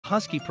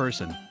Husky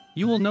person,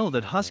 you will know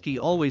that Husky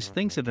always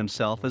thinks of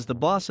himself as the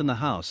boss in the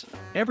house.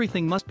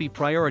 Everything must be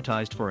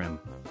prioritized for him.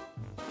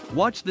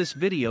 Watch this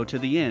video to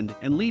the end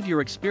and leave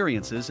your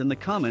experiences in the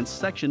comments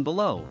section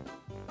below.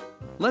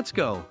 Let's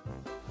go.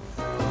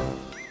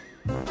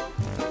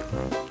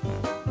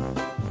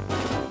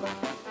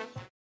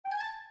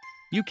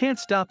 You can't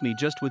stop me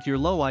just with your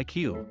low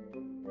IQ.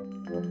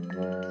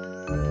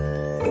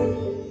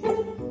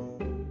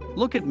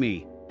 Look at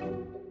me.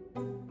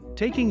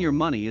 Taking your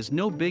money is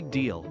no big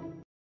deal.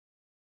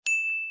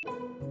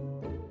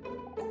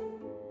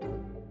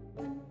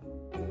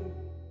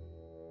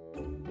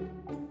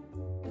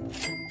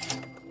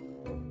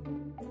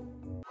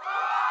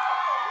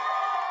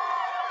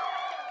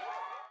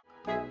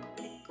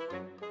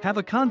 Have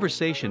a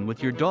conversation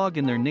with your dog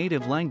in their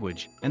native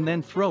language and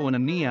then throw in a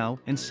meow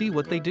and see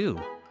what they do.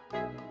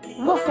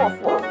 Woof woof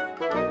woof.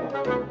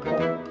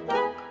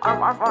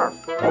 Arf arf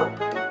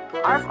arf.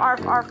 Arf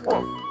arf arf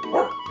woof.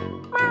 Meow.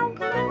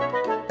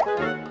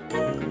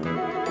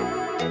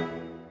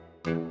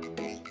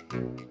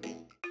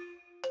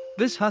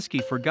 This husky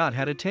forgot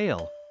had a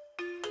tail.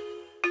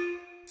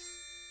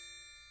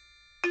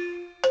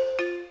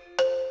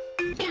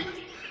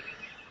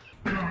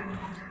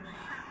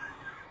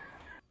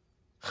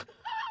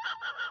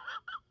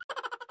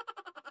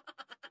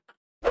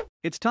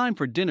 It's time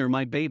for dinner,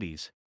 my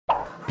babies.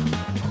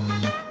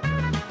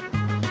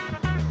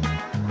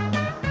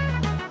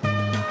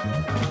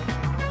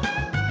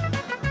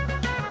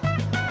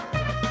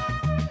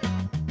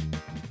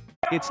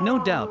 It's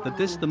no doubt that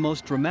this is the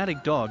most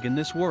dramatic dog in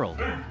this world.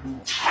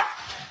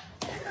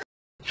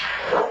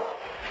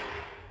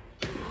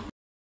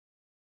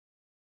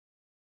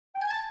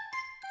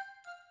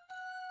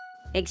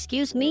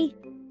 Excuse me?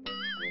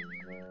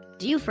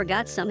 Do you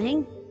forgot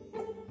something?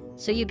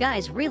 So you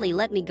guys really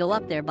let me go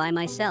up there by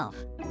myself.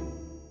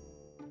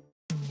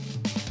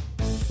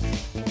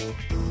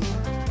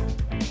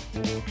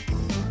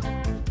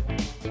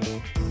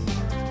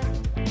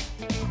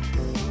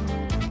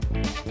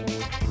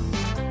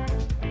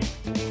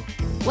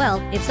 Well,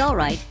 it's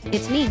alright.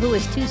 It's me who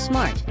is too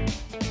smart.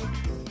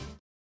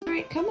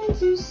 Alright, come on,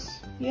 Zeus.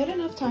 You had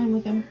enough time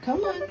with him.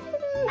 Come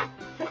on.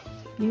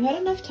 You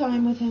had enough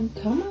time with him.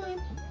 Come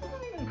on.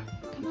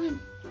 Come on.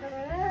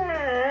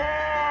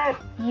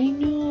 I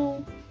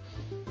know.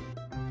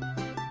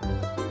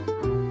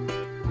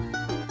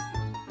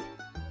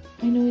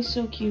 I know he's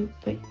so cute,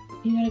 but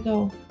you gotta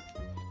go.